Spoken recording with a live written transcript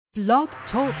Blog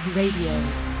Talk Radio.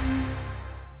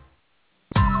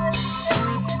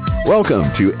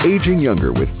 Welcome to Aging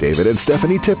Younger with David and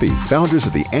Stephanie Tippie, founders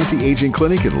of the Anti-Aging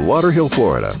Clinic in Lauderhill,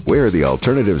 Florida, where the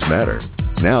alternatives matter.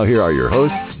 Now here are your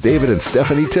hosts, David and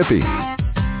Stephanie Tippie.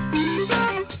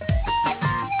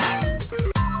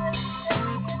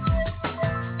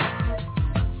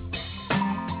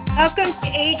 Welcome to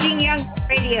Aging Young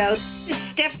Radio. This is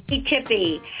Stephanie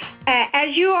Tippie.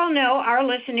 As you all know, our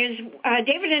listeners,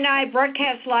 David and I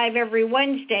broadcast live every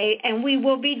Wednesday, and we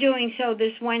will be doing so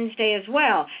this Wednesday as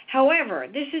well. However,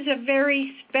 this is a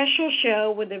very special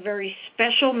show with a very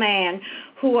special man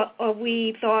who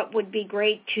we thought would be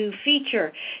great to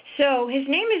feature. So his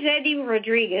name is Eddie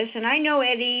Rodriguqez, and I know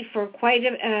Eddie for quite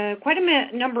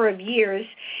a number of years.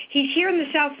 He's here in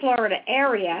the South Florida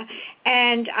area,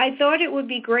 and I thought it would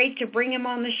be great to bring him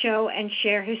on the show and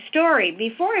share his story.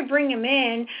 Before I bring him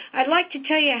in, I'd like to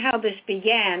tell you how this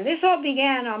began. This all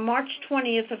began on March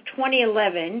 20th of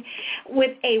 2011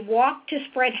 with a walk to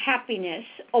spread happiness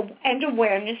and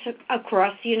awareness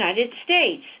across the United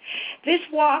States. This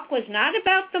walk was not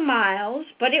about the miles,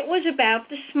 but it was about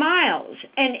the smiles.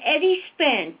 And Eddie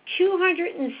spent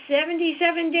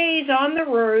 277 days on the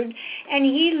road, and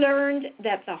he learned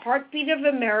that the heartbeat of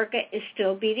America is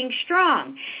still beating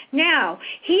strong. Now,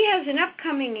 he has an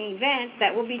upcoming event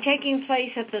that will be taking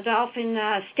place at the Dolphin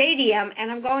Stadium,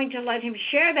 and I'm going to let him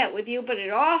share that with you, but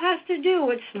it all has to do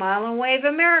with Smile and Wave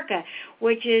America,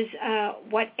 which is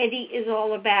what Eddie is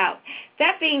all about.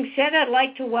 That being said, I'd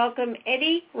like to welcome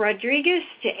Eddie Rodriguqez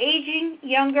to Aging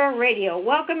Younger Radio.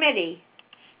 Welcome, Eddie.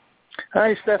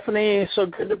 Hi, Stephanie. So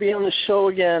good to be on the show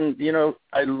again. You know,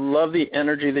 I love the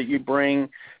energy that you bring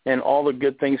and all the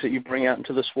good things that you bring out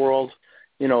into this world.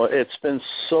 You know, it's been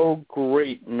so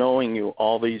great knowing you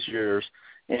all these years.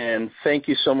 And thank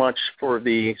you so much for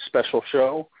the special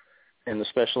show and the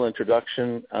special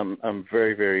introduction. I'm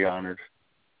very, very honored.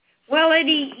 Well,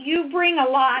 Eddie, you bring a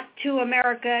lot to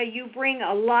America. You bring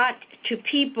a lot to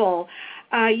people.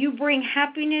 You bring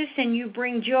happiness and you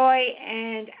bring joy,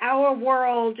 and our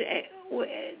world,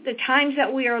 the times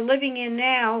that we are living in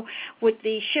now with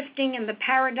the shifting and the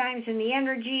paradigms and the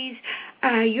energies,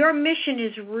 your mission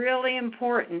is really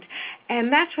important,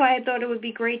 and that's why I thought it would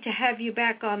be great to have you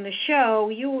back on the show.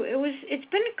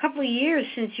 It's been a couple of years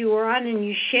since you were on and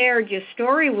you shared your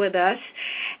story with us,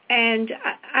 and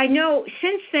I know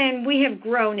since then we have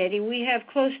grown, Eddie. We have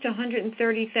close to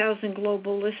 130,000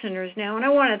 global listeners now, and I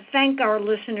want to thank our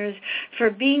listeners for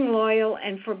being loyal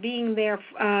and for being there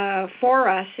for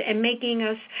us and making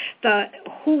us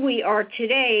who we are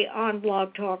today on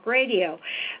Blog Talk Radio.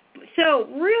 So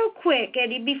real quick,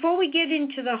 Eddie, before we get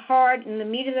into the heart and the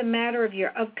meat of the matter of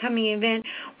your upcoming event,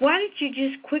 why don't you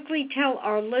just quickly tell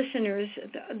our listeners,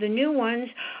 the new ones,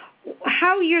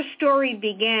 how your story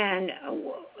began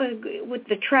with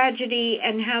the tragedy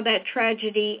and how that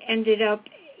tragedy ended up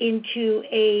into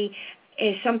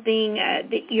something,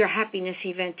 your happiness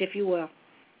event, if you will.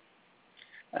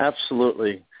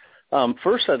 Absolutely.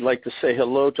 First, I'd like to say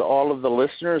hello to all of the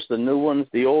listeners, the new ones,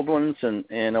 the old ones, and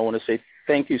I want to say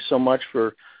thank you so much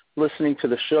for listening to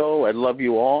the show. I love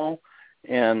you all,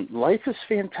 and life is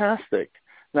fantastic.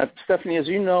 Now, Stephanie, as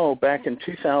you know, back in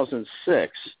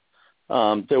 2006,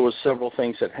 there was several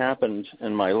things that happened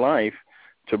in my life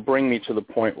to bring me to the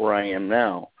point where I am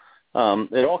now.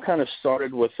 It all kind of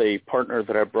started with a partner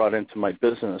that I brought into my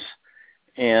business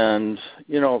and,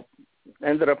 you know,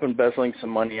 ended up embezzling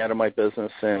some money out of my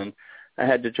business, and I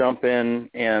had to jump in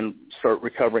and start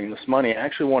recovering this money. I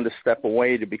actually wanted to step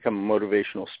away to become a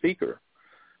motivational speaker,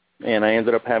 and I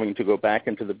ended up having to go back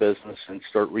into the business and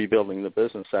start rebuilding the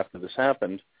business after this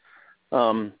happened.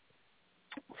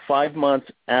 5 months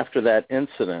after that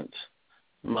incident,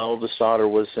 my oldest daughter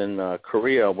was in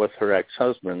Korea with her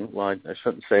ex-husband. Well, I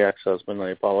shouldn't say ex-husband. I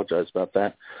apologize about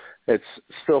that. It's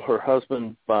still her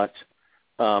husband, but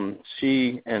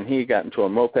she and he got into a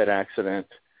moped accident.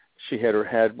 She hit her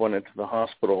head, went into the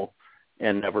hospital,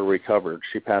 and never recovered.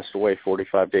 She passed away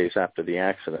 45 days after the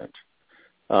accident.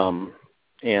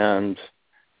 And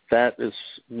that is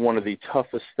one of the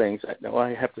toughest things, I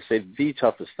have to say the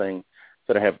toughest thing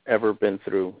that I have ever been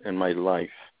through in my life.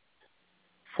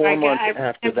 4 months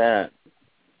after that,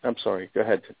 I'm sorry, go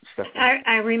ahead, Stephanie.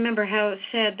 I remember how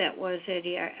sad that was,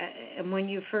 Eddie, and when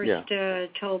you first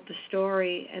told the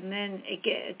story. And then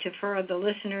for the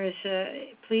listeners,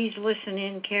 please listen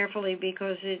in carefully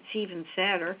because it's even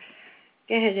sadder.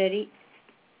 Go ahead, Eddie.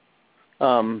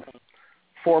 4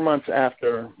 months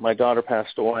after my daughter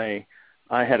passed away,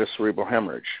 I had a cerebral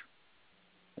hemorrhage.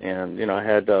 And, you know, I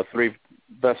had 3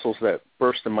 vessels that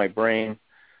burst in my brain.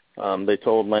 They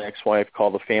told my ex-wife, call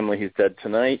the family, he's dead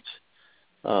tonight.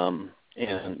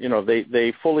 And,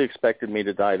 they fully expected me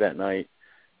to die that night.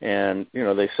 And,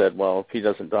 they said, well, if he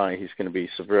doesn't die, he's going to be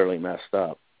severely messed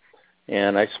up.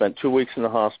 And I spent 2 weeks in the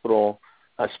hospital.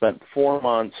 I spent 4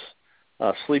 months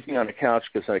sleeping on a couch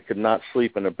because I could not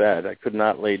sleep in a bed. I could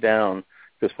not lay down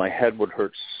because my head would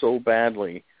hurt so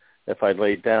badly if I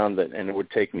laid down and it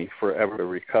would take me forever to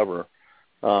recover.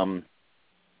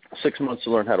 6 months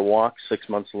to learn how to walk, 6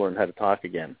 months to learn how to talk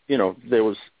again. There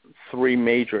was 3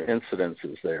 major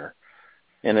incidences there.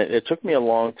 And it took me a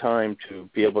long time to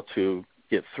be able to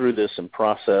get through this and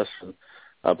process. And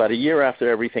about a year after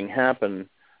everything happened,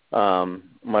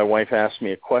 my wife asked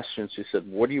me a question. She said,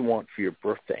 what do you want for your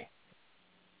birthday?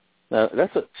 Now,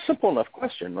 that's a simple enough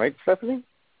question, right, Stephanie?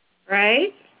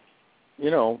 Right.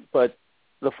 But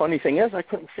the funny thing is I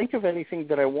couldn't think of anything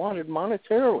that I wanted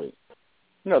monetarily.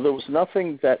 There was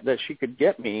nothing that she could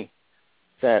get me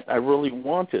that I really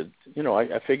wanted.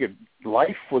 I figured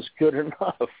life was good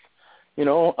enough.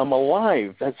 I'm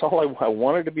alive. That's all I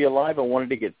wanted to be alive. I wanted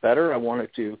to get better. I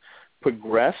wanted to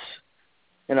progress,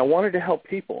 and I wanted to help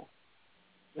people.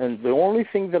 And the only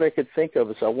thing that I could think of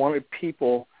is I wanted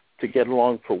people to get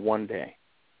along for one day,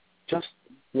 just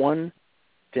one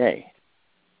day.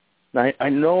 Now, I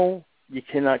know you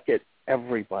cannot get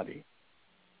everybody,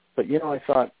 but, I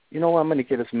thought, I'm going to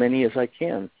get as many as I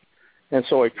can. And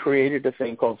so I created a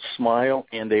thing called Smile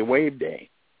and a Wave Day.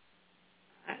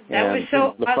 That was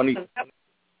so awesome.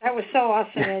 That was so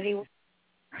awesome, Eddie.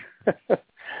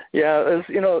 Yeah,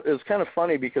 it was kind of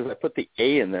funny because I put the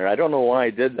A in there. I don't know why I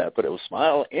did that, but it was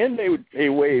Smile and a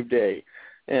Wave Day.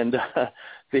 And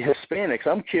the Hispanics,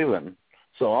 I'm Cuban,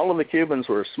 so all of the Cubans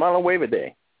were Smile and Wave a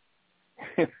Day.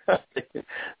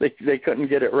 they couldn't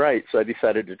get it right, so I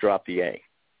decided to drop the A.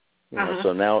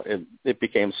 So now it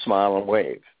became Smile and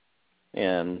Wave.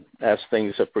 And as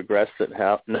things have progressed, it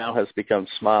now has become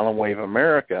Smile and Wave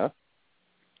America.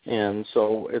 And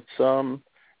so it's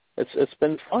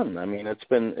been fun. I mean,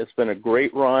 it's been a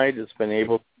great ride. It's been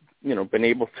able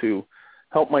to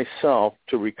help myself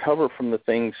to recover from the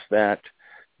things that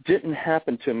didn't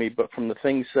happen to me, but from the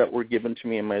things that were given to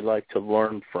me in my life to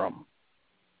learn from.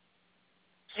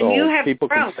 So and you have people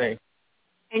grown. can say,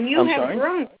 and you have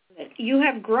grown. You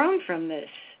have grown from this.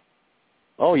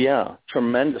 Oh, yeah,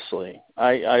 tremendously.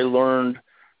 I learned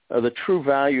the true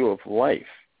value of life,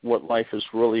 what life is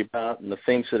really about, and the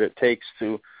things that it takes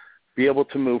to be able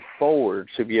to move forward,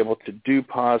 to be able to do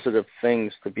positive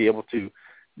things, to be able to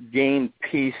gain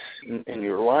peace in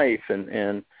your life,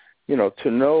 and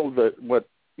to know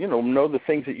know the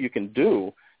things that you can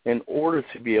do in order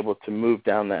to be able to move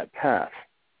down that path.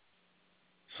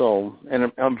 So,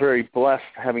 and I'm very blessed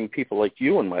having people like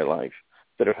you in my life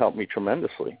that have helped me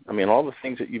tremendously. I mean, all the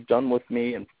things that you've done with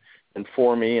me and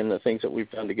for me, and the things that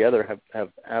we've done together have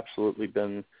absolutely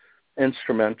been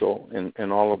instrumental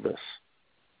in all of this.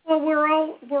 Well,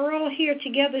 we're all here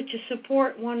together to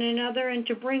support one another and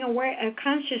to bring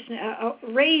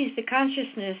raise the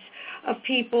consciousness of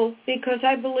people, because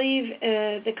I believe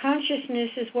the consciousness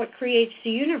is what creates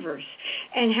the universe,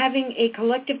 and having a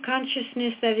collective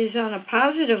consciousness that is on a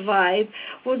positive vibe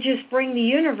will just bring the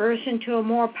universe into a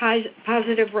more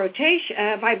positive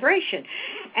vibration.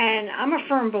 And I'm a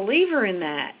firm believer in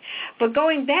that. But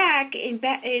going back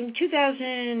in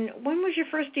 2000, when was your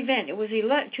first event? It was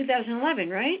 2011,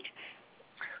 right?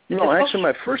 No, actually,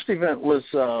 my first event was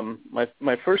my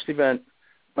first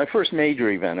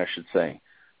major event, I should say,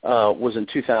 was in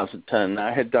 2010.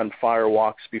 I had done fire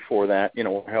walks before that,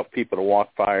 help people to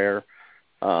walk fire,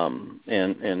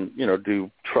 and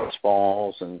do trust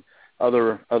balls and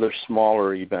other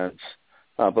smaller events.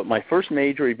 But my first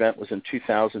major event was in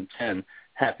 2010,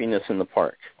 Happiness in the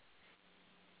Park.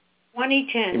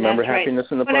 2010. You remember that's Happiness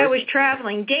right. in the Park? When I was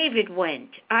traveling, David went.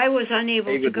 I was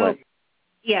unable to go. Went.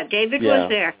 Yeah, David was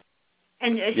there.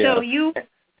 And so you,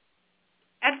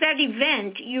 at that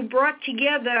event, you brought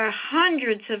together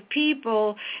hundreds of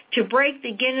people to break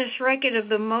the Guinness record of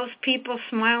the most people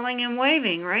smiling and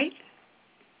waving, right?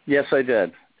 Yes, I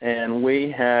did. And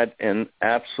we had an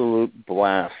absolute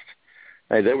blast.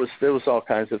 There was all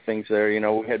kinds of things there.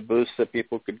 We had booths that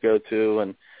people could go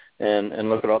to and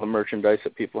look at all the merchandise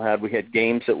that people had. We had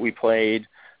games that we played.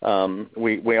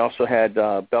 We also had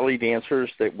belly dancers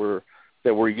that were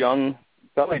young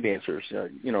belly dancers,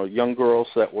 young girls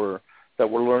that were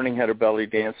learning how to belly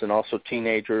dance, and also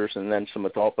teenagers, and then some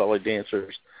adult belly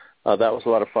dancers. That was a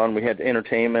lot of fun. We had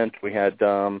entertainment. We had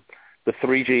the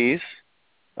 3 Gs,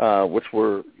 which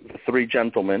were the 3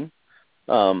 gentlemen,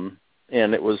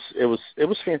 and it was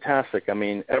fantastic. I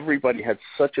mean, everybody had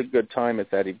such a good time at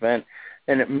that event,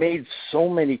 and it made so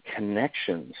many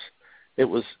connections. It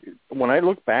was, when I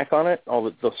look back on it, all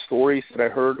the stories that I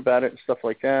heard about it and stuff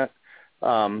like that,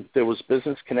 There was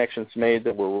business connections made.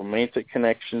 There were romantic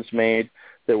connections made.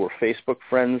 There were Facebook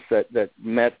friends that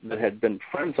met, that had been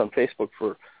friends on Facebook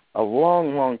for a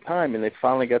long, long time, and they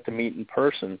finally got to meet in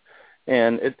person.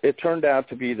 And it turned out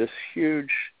to be this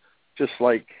huge, just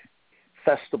like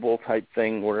festival type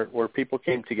thing where people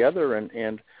came together,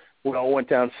 and we all went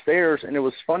downstairs. And it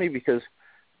was funny because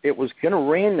it was going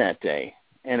to rain that day,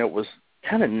 and it was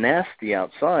kind of nasty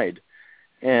outside.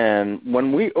 And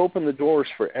when we opened the doors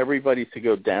for everybody to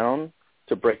go down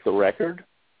to break the record,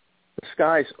 the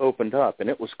skies opened up, and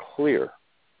it was clear.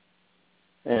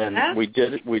 And we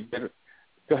did it.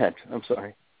 Go ahead. I'm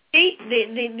sorry.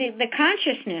 The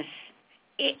consciousness,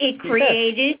 it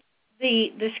created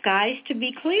the skies to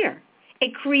be clear.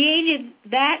 It created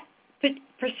that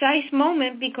precise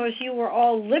moment because you were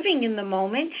all living in the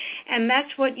moment, and that's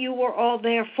what you were all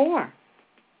there for.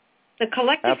 The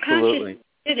collective consciousness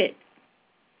did it.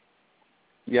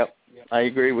 Yep, I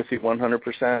agree with you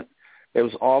 100%. It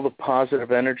was all the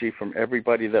positive energy from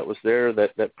everybody that was there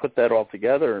that put that all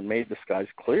together and made the skies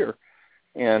clear.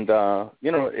 And,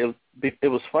 it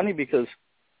was funny because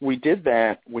we did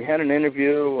that. We had an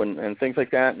interview and things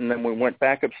like that, and then we went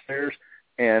back upstairs,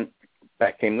 and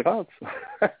back came the clouds.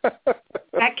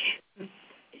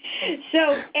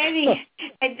 So, Eddie,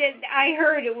 I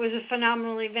heard it was a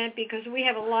phenomenal event because we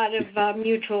have a lot of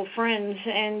mutual friends,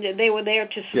 and they were there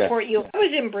to support you. I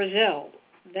was in Brazil.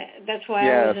 That's why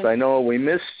I was. Yes, I know. We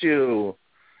missed you.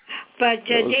 But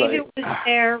David was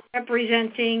there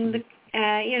representing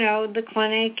the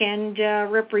clinic and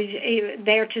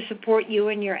there to support you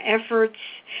in your efforts.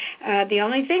 The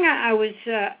only thing I was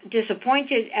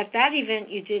disappointed at that event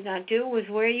you did not do was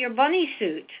wear your bunny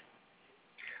suit.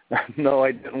 No,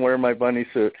 I didn't wear my bunny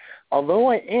suit. Although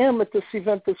I am at this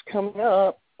event that's coming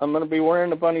up, I'm going to be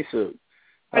wearing a bunny suit.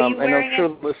 And I'm sure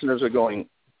the listeners are going,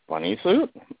 bunny suit?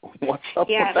 What's up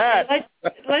with that?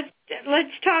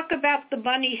 Let's talk about the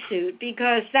bunny suit,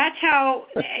 because that's how,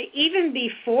 even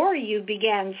before you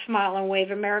began Smile and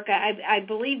Wave America, I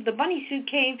believe the bunny suit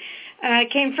came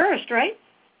first, right?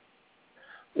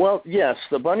 Well, yes,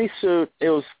 the bunny suit, it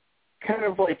was kind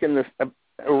of like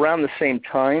around the same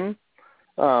time.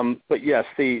 But yes,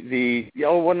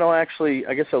 actually,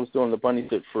 I guess I was doing the bunny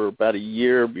suit for about a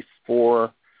year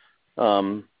before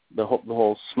the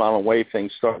whole Smile and Wave thing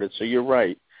started. So you're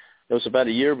right. It was about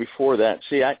a year before that.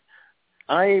 See,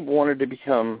 I wanted to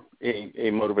become a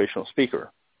motivational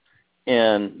speaker.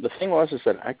 And the thing was is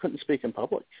that I couldn't speak in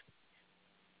public.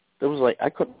 There was I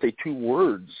couldn't say 2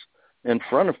 words in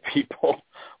front of people,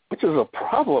 which is a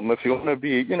problem if you want to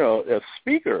be, a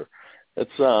speaker.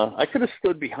 It's I could have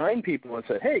stood behind people and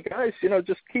said, hey, guys,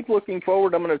 just keep looking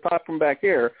forward. I'm going to talk from back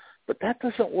here. But that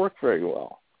doesn't work very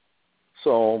well.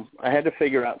 So I had to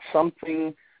figure out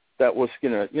something that was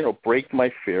going to, break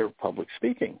my fear of public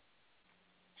speaking.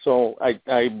 So I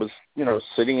was,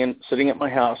 sitting at my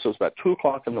house. It was about 2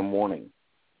 o'clock in the morning.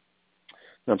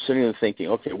 And I'm sitting there thinking,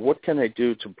 okay, what can I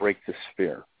do to break this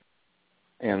fear?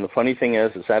 And the funny thing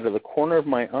is out of the corner of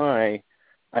my eye,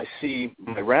 I see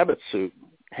my rabbit suit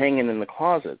hanging in the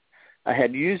closet. I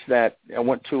had used that. I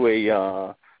went to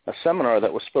a seminar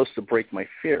that was supposed to break my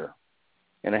fear.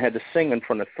 And I had to sing in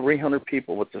front of 300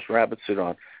 people with this rabbit suit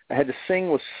on. I had to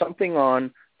sing with something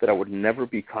on that I would never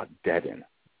be caught dead in.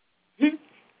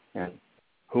 And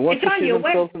who wants to see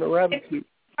themselves in a rabbit suit?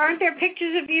 Aren't there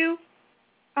pictures of you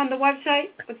on the website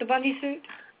with the bunny suit?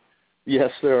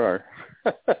 Yes, there are.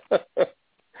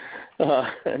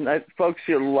 And folks,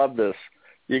 you'll love this.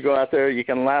 You go out there, you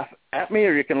can laugh at me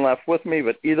or you can laugh with me,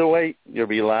 but either way, you'll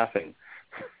be laughing.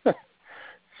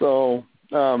 So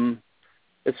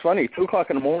it's funny, 2 o'clock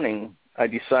in the morning, I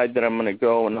decide that I'm going to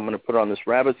go and I'm going to put on this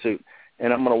rabbit suit,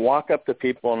 and I'm going to walk up to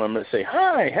people and I'm going to say,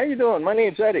 hi, how you doing? My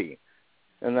name's Eddie.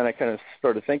 And then I kind of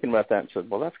started thinking about that and said,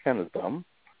 well, that's kind of dumb.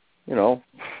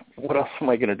 What else am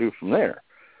I going to do from there?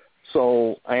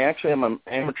 So I actually am an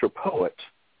amateur poet.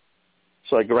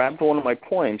 So I grabbed one of my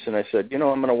poems and I said, I'm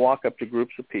going to walk up to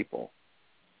groups of people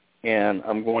and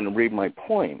I'm going to read my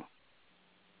poem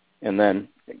and then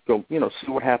go,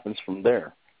 see what happens from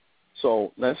there.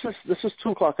 So this is 2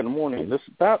 o'clock in the morning. This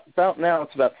about now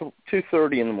it's about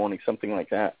 2:30 in the morning, something like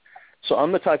that. So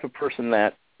I'm the type of person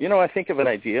that, I think of an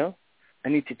idea, I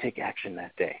need to take action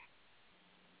that day.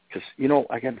 Because,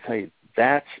 I got to tell you,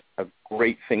 that's a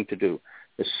great thing to do.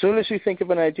 As soon as you think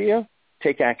of an idea,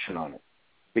 take action on it.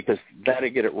 Because that'll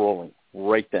get it rolling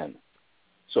right then.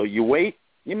 So you wait,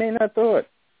 you may not do it.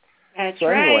 That's so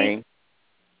anyway, right.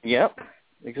 Yep,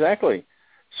 exactly.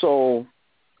 So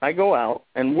I go out,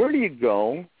 and where do you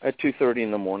go at 2:30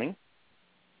 in the morning?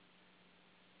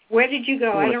 Where did you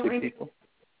go? I don't remember.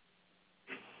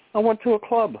 I went to a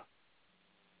club.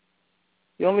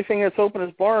 The only thing that's open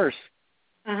is bars.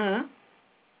 Uh-huh.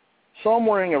 So I'm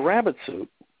wearing a rabbit suit.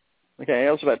 Okay,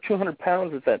 I was about 200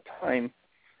 pounds at that time.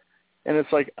 And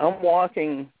it's like I'm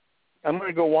going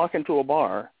to go walk into a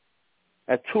bar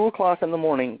at 2 o'clock in the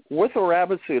morning with a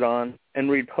rabbit suit on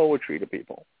and read poetry to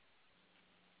people.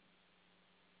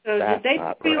 So did they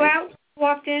throw you out when you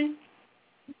walked in?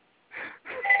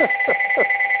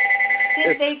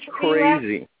 It's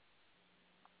crazy.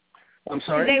 I'm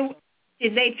sorry?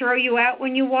 Did they throw you out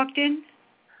when you walked in?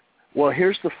 Well,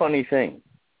 here's the funny thing.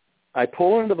 I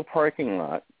pull into the parking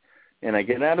lot, and I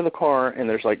get out of the car, and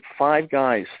there's like 5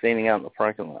 guys standing out in the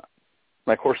parking lot.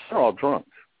 And, of course, they're all drunk.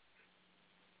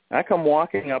 I come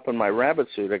walking up in my rabbit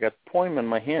suit. I got the poem in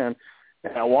my hand,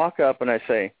 and I walk up and I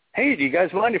say, "Hey, do you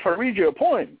guys mind if I read you a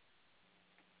poem?"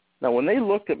 Now, when they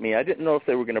looked at me, I didn't know if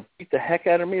they were going to beat the heck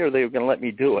out of me or they were going to let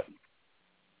me do it.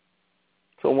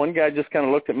 So one guy just kind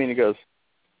of looked at me and he goes,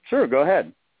 "Sure, go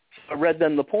ahead." So I read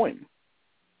them the poem.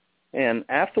 And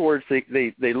afterwards, they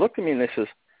looked at me and they says,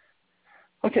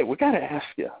 "Okay, we got to ask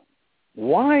you,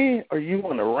 why are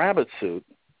you in a rabbit suit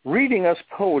reading us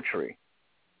poetry?"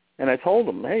 And I told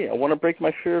them, "Hey, I want to break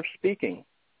my fear of speaking."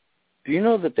 Do you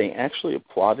know that they actually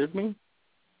applauded me?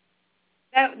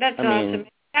 That's awesome.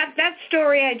 That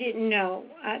story I didn't know.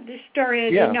 This story I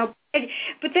didn't know.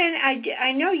 But then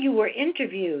I know you were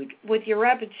interviewed with your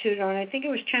rabbit suit on. I think it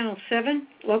was Channel 7,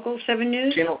 Local 7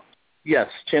 News.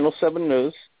 Channel 7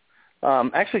 News.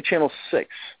 Actually, Channel 6.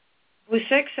 It was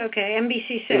 6? Okay,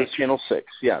 NBC 6. It was Channel 6,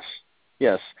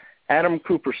 yes. Adam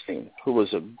Cooperstein, who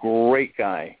was a great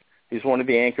guy. He's one of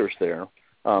the anchors there.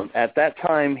 At that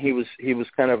time, he was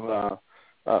kind of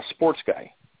a sports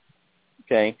guy,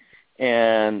 okay?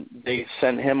 And they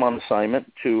sent him on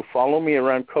assignment to follow me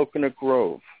around Coconut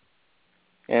Grove.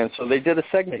 And so they did a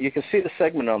segment. You can see the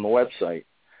segment on the website.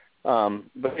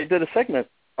 But they did a segment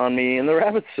on me in the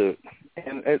rabbit suit.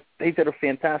 And they did a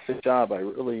fantastic job.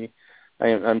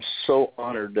 I'm so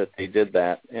honored that they did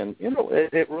that. And,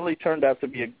 it really turned out to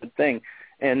be a good thing.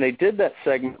 And they did that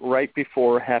segment right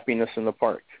before Happiness in the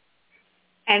Park.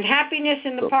 And Happiness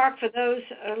in the Park, for those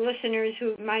listeners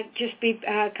who might just be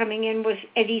coming in, was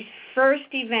Eddie's first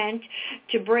event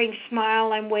to bring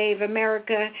Smile and Wave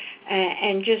America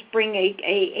and just bring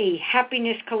a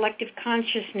happiness collective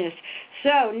consciousness.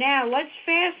 So now let's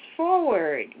fast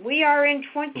forward. We are in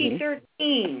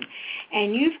 2013,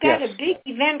 and you've got a big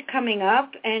event coming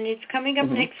up, and it's coming up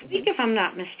next week, if I'm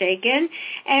not mistaken,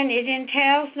 and it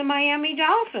entails the Miami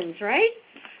Dolphins, right?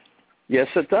 Yes,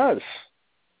 it does.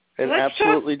 It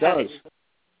absolutely does.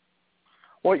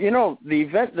 Well, the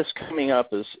event that's coming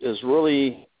up is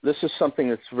really, this is something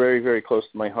that's very, very close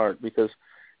to my heart because,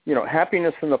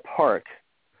 Happiness in the Park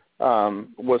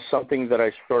was something that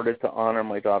I started to honor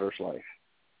my daughter's life.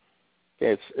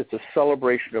 Okay, it's a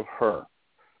celebration of her.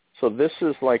 So this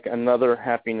is like another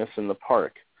Happiness in the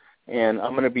Park. And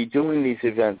I'm going to be doing these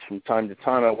events from time to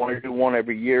time. I want to do one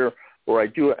every year, or I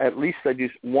do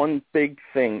one big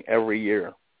thing every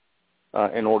year.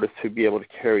 In order to be able to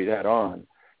carry that on.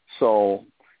 So,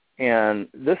 and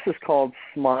this is called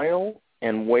Smile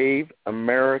and Wave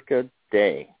America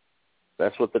Day.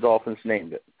 That's what the Dolphins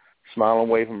named it, Smile and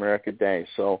Wave America Day.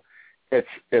 So it's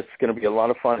going to be a lot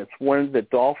of fun. It's when the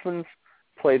Dolphins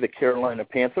play the Carolina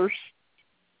Panthers.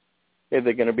 They're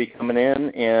going to be coming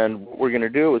in, and what we're going to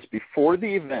do is before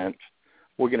the event,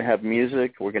 we're going to have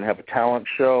music. We're going to have a talent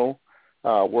show.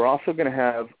 We're also going to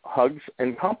have hugs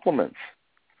and compliments.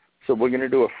 So we're going to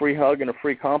do a free hug and a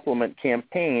free compliment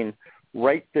campaign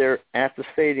right there at the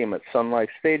stadium, at Sun Life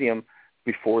Stadium,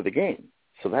 before the game.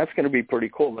 So that's going to be pretty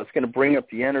cool. That's going to bring up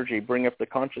the energy, bring up the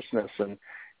consciousness,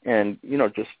 and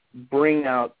just bring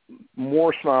out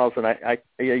more smiles than I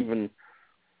even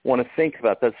want to think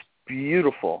about. That's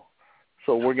beautiful.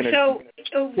 So we're going to.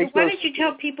 So why don't you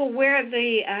tell people where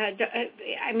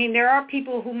there are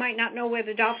people who might not know where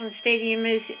the Dolphin Stadium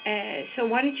is. So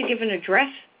why don't you give an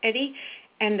address, Eddie?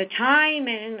 And the time,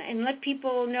 and let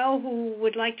people know who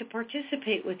would like to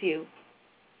participate with you.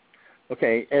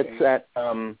 Okay, it's at,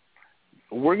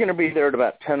 we're going to be there at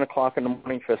about 10 o'clock in the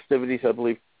morning. Festivities, I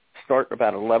believe, start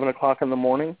about 11 o'clock in the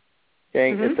morning.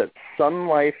 Okay, It's at Sun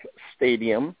Life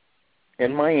Stadium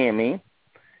in Miami.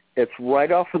 It's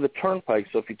right off of the Turnpike,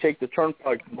 so if you take the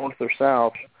Turnpike north or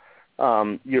south,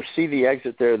 you'll see the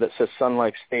exit there that says Sun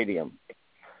Life Stadium.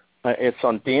 It's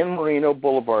on Dan Marino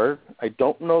Boulevard. I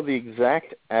don't know the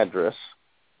exact address,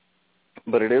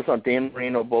 but it is on Dan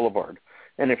Marino Boulevard.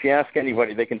 And if you ask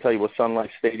anybody, they can tell you what Sun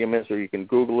Life Stadium is, or you can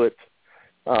Google it,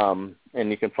 and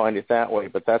you can find it that way.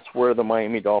 But that's where the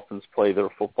Miami Dolphins play their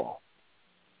football.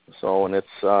 So, and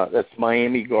that's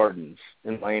Miami Gardens,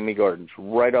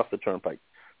 right off the Turnpike.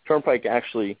 Turnpike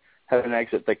actually has an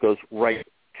exit that goes right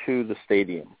to the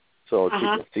stadium. So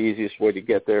it's the easiest way to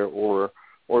get there, or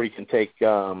you can take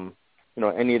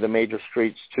any of the major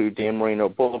streets to Dan Marino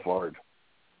Boulevard,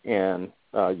 and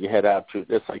you head out to,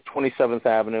 it's like 27th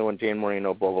Avenue and Dan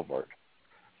Marino Boulevard.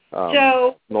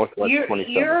 So Northwest 27th.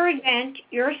 Your event,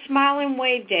 your Smile and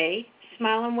Wave Day,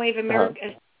 Smile and Wave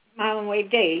America, Smile and Wave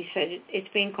Day, it's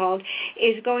being called,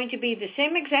 is going to be the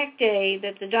same exact day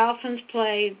that the Dolphins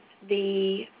play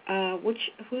the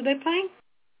who are they playing?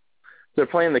 They're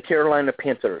playing the Carolina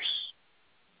Panthers.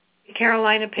 The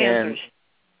Carolina Panthers.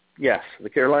 Yes, the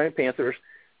Carolina Panthers,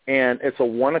 and it's a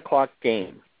 1:00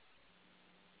 game.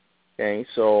 Okay,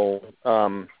 so,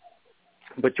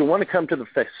 but you want to come to the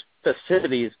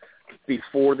festivities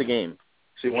before the game.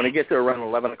 So you want to get there around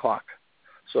 11 o'clock.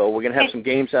 So we're going to have some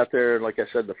games out there. Like I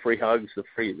said, the free hugs, the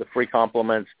free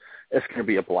compliments. It's going to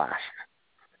be a blast.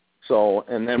 So,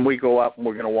 and then we go up and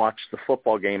we're going to watch the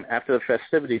football game. After the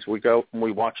festivities, we go and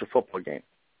we watch a football game.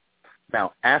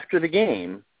 Now, after the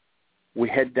game, we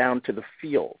head down to the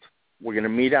field. We're going to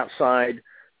meet outside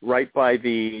right by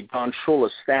the Don Shula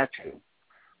statue,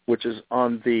 which is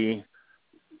on the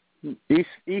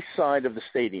east side of the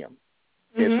stadium.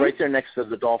 Mm-hmm. It's right there next to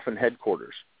the Dolphin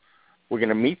headquarters. We're going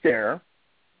to meet there,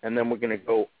 and then we're going to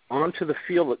go onto the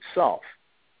field itself.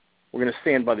 We're going to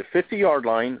stand by the 50-yard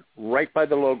line, right by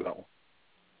the logo,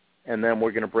 and then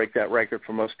we're going to break that record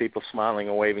for most people smiling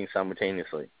and waving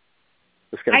simultaneously.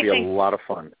 It's going to be a lot of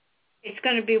fun. It's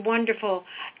going to be wonderful.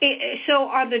 So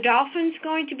are the Dolphins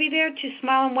going to be there to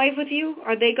smile and wave with you?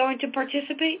 Are they going to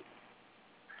participate?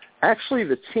 Actually,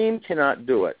 the team cannot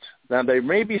do it. Now, there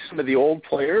may be some of the old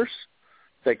players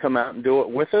that come out and do it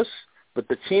with us, but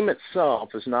the team itself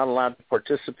is not allowed to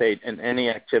participate in any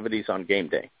activities on game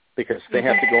day because they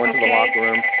have to go into the locker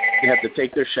room, they have to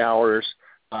take their showers,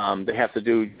 they have to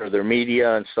do their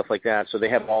media and stuff like that, so they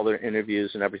have all their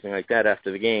interviews and everything like that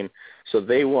after the game, so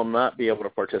they will not be able to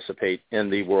participate in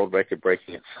the world record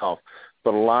breaking itself.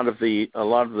 But a lot of the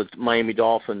Miami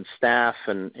Dolphin staff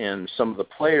and some of the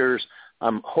players,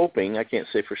 I'm hoping, I can't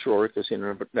say for sure because you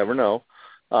never know,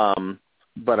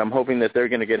 but I'm hoping that they're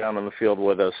going to get out on the field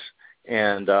with us.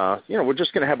 And, we're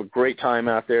just going to have a great time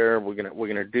out there. We're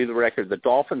going to do the record. The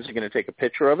Dolphins are going to take a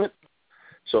picture of it.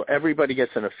 So everybody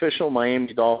gets an official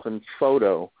Miami Dolphin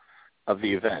photo of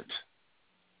the event.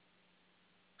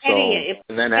 So, Eddie,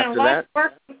 and then after that,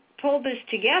 work to pull this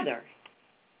together.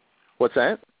 What's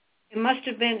that? It must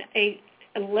have been a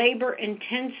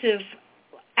labor-intensive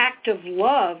act of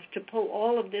love to pull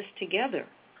all of this together.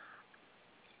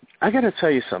 I got to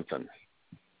tell you something.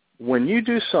 When you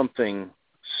do something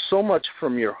so much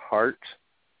from your heart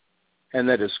and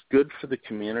that is good for the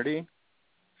community,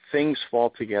 things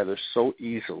fall together so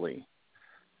easily.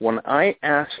 When I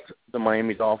asked the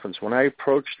Miami Dolphins, when I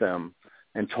approached them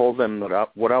and told them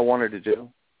what I wanted to do,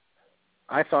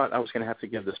 I thought I was going to have to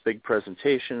give this big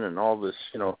presentation and all this,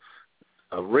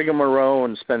 rigmarole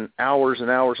and spend hours and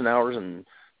hours and hours and,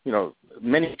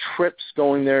 many trips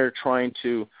going there trying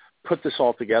to put this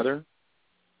all together.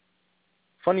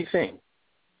 Funny thing,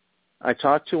 I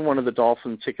talked to one of the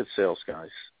Dolphin ticket sales guys,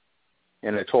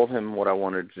 and I told him what I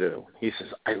wanted to do. He says,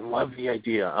 I love the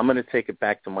idea. I'm going to take it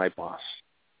back to my boss.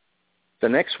 The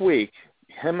next week,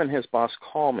 him and his boss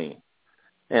call me,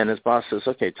 and his boss says,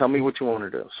 okay, tell me what you want to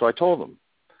do. So I told him.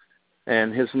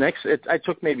 And I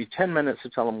took maybe 10 minutes to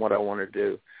tell him what I wanted to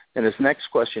do. And his next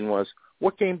question was,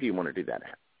 what game do you want to do that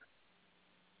at?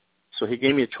 So he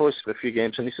gave me a choice of a few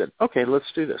games, and he said, okay,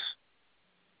 let's do this.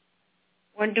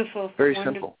 Wonderful. Very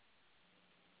wonderful. simple.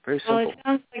 Very simple. Well, it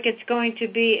sounds like it's going to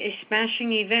be a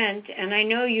smashing event, and I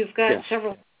know you've got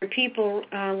several people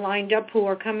lined up who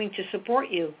are coming to support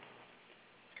you.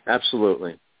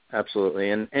 Absolutely.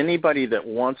 Absolutely. And anybody that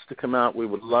wants to come out, we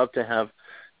would love to have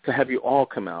you all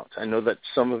come out. I know that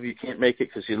some of you can't make it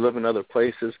because you live in other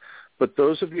places, but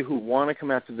those of you who want to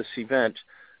come out to this event,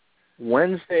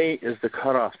 Wednesday is the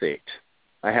cutoff date.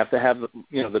 I have to have the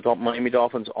Miami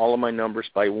Dolphins, all of my numbers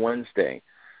by Wednesday.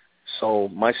 So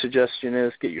my suggestion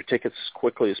is get your tickets as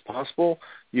quickly as possible.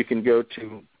 You can go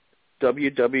to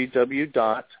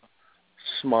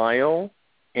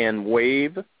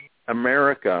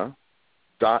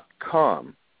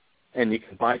www.smileandwaveamerica.com, and you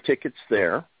can buy tickets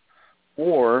there.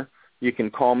 Or you can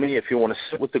call me if you want to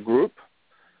sit with the group.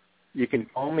 You can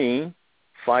call me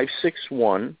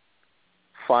 561-506-4607.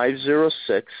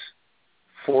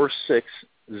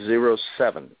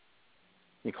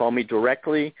 You call me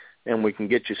directly, and we can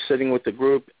get you sitting with the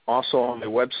group. Also on my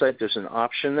website, there's an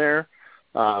option there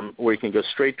where you can go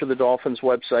straight to the Dolphins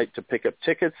website to pick up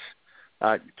tickets.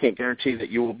 Can't guarantee that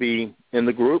you will be in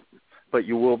the group, but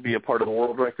you will be a part of the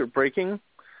world record breaking.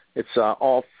 It's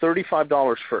all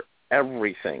 $35 for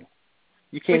everything.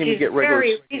 You can't even get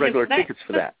regular tickets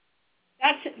for that.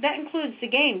 That includes the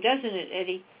game, doesn't it,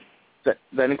 Eddie?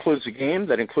 That includes the game.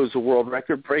 That includes the world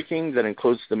record breaking. That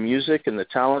includes the music and the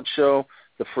talent show,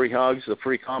 the free hugs, the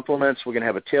free compliments. We're going to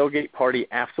have a tailgate party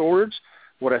afterwards.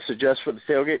 What I suggest for the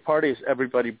tailgate party is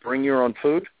everybody bring your own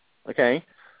food, okay?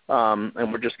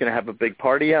 And we're just going to have a big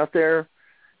party out there.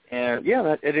 And,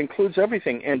 yeah, it includes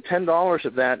everything. And $10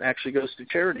 of that actually goes to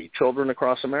charity, Children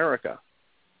Across America.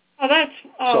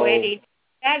 Eddie,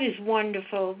 that is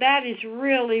wonderful. That is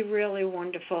really, really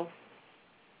wonderful.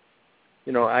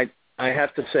 You know, I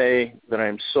have to say that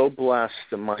I'm so blessed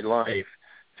in my life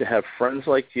to have friends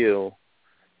like you,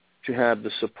 to have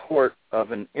the support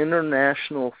of an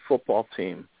international football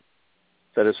team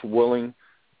that is willing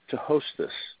to host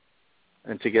this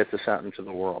and to get this out into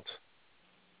the world.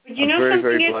 But I'm very,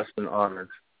 very blessed and honored.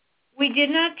 We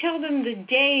did not tell them the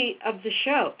day of the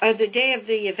show, or the day of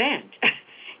the event.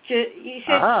 You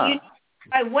said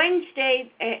by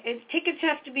Wednesday, tickets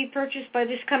have to be purchased by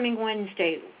this coming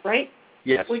Wednesday, right?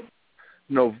 Yes.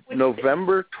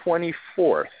 November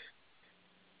 24th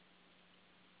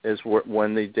is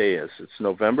when the day is. It's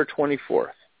November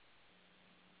 24th.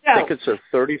 Tickets are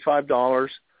 $35,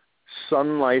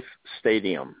 Sun Life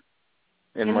Stadium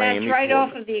in Miami, and that's right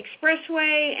Florida. off of the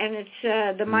expressway, and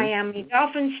it's the Miami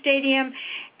Dolphin Stadium.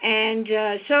 And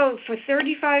so for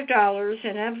 $35,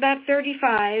 and of that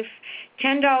 $35,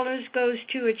 $10 goes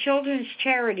to a children's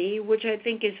charity, which I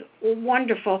think is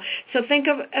wonderful. So think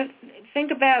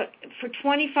about for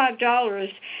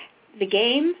 $25, the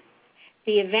game,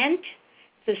 the event,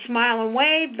 the smile and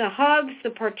wave, the hugs,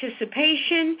 the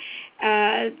participation,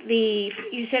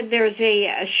 you said there's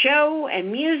a show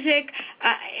and music.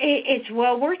 It's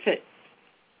well worth it.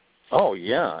 Oh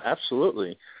yeah,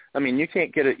 absolutely. I mean, you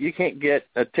can't get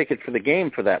a ticket for the game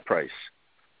for that price,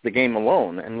 the game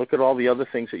alone, and look at all the other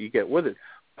things that you get with it.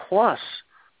 Plus,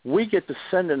 we get to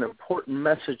send an important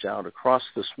message out across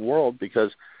this world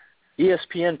because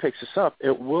ESPN picks us up.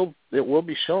 It will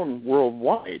be shown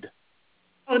worldwide.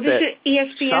 Oh, this is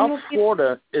ESPN. South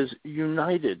Florida is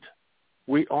united.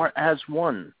 We are as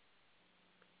one.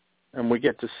 And we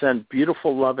get to send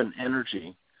beautiful love and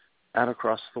energy out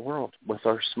across the world with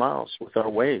our smiles, with our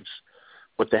waves,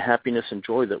 with the happiness and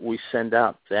joy that we send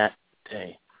out that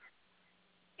day.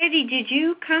 Eddie, did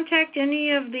you contact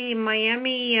any of the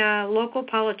Miami local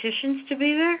politicians to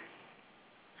be there?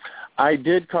 I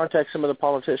did contact some of the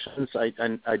politicians. I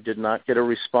did not get a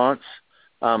response.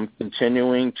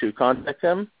 Continuing to contact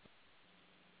them.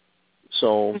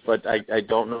 So, but I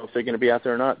don't know if they're going to be out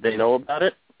there or not. They know about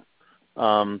it.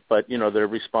 But, you know, their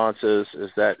response is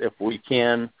that if we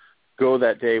can go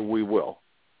that day, we will.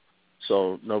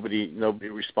 So nobody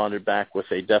responded back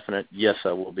with a definite, yes,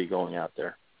 I will be going out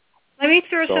there. Let me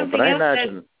throw something but I else.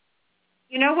 imagine,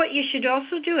 You know what you should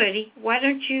also do, Eddie? Why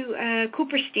don't you,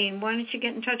 Cooperstein, why don't you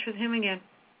get in touch with him again?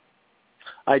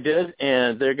 I did,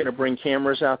 and they're going to bring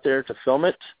cameras out there to film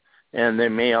it, and they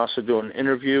may also do an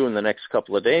interview in the next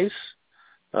couple of days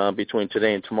between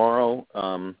today and tomorrow.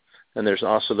 And there's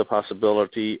also the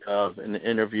possibility of an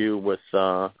interview with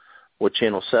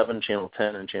Channel 7, Channel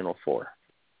 10, and Channel 4.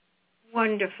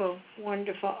 Wonderful,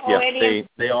 wonderful. Yeah, Eddie,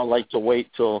 they all like to wait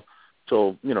till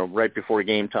right before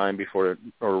game time, or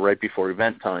right before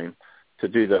event time to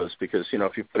do those because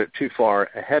if you put it too far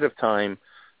ahead of time,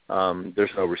 there's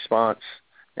no response,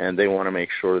 and they want to make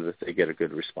sure that they get a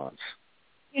good response.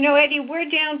 Eddie, we're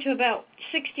down to about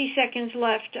 60 seconds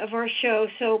left of our show,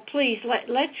 so please,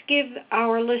 let's give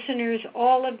our listeners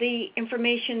all of the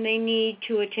information they need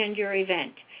to attend your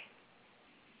event.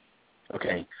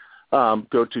 Okay.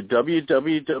 Go to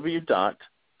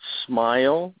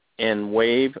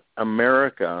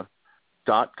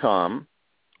www.smileandwaveamerica.com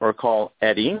or call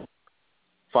Eddie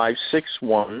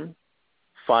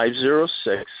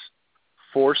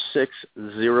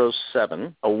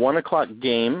 561-506-4607. A 1 o'clock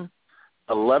game.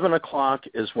 11 o'clock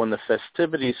is when the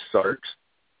festivities start.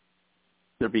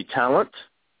 There'll be talent,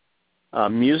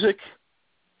 music,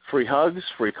 free hugs,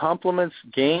 free compliments,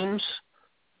 games,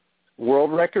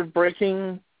 world record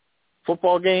breaking,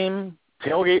 football game,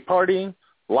 tailgate party,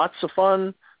 lots of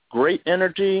fun, great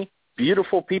energy,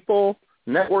 beautiful people,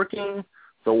 networking,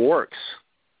 the works.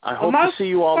 I hope to see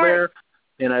you all there,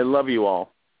 and I love you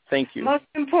all. Thank you. Most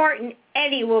important,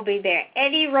 Eddie will be there.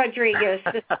 Eddie Rodriguqez,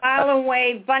 the Smile and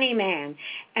Wave Bunny Man.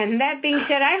 And that being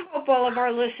said, I hope all of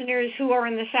our listeners who are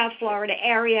in the South Florida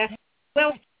area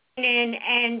will tune in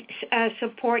and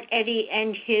support Eddie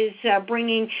and his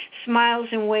bringing smiles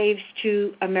and waves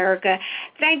to America.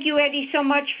 Thank you, Eddie, so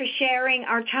much for sharing.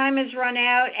 Our time has run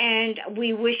out, and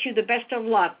we wish you the best of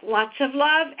luck. Lots of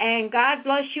love, and God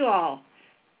bless you all.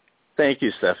 Thank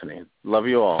you, Stephanie. Love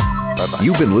you all. Bye-bye.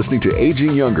 You've been listening to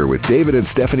Aging Younger with David and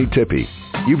Stephanie Tippie.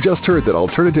 You've just heard that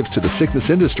alternatives to the sickness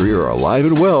industry are alive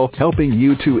and well, helping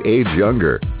you to age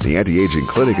younger. The Anti-Aging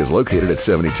Clinic is located at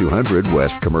 7200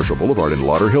 West Commercial Boulevard in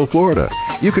Lauderhill, Florida.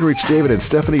 You can reach David and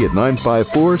Stephanie at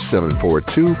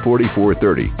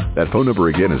 954-742-4430. That phone number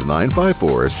again is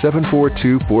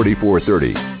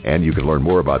 954-742-4430. And you can learn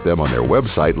more about them on their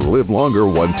website,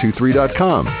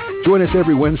 livelonger123.com. Join us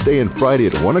every Wednesday and Friday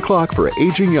at 1 o'clock for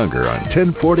Aging Younger on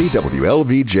 1040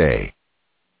 WLVJ.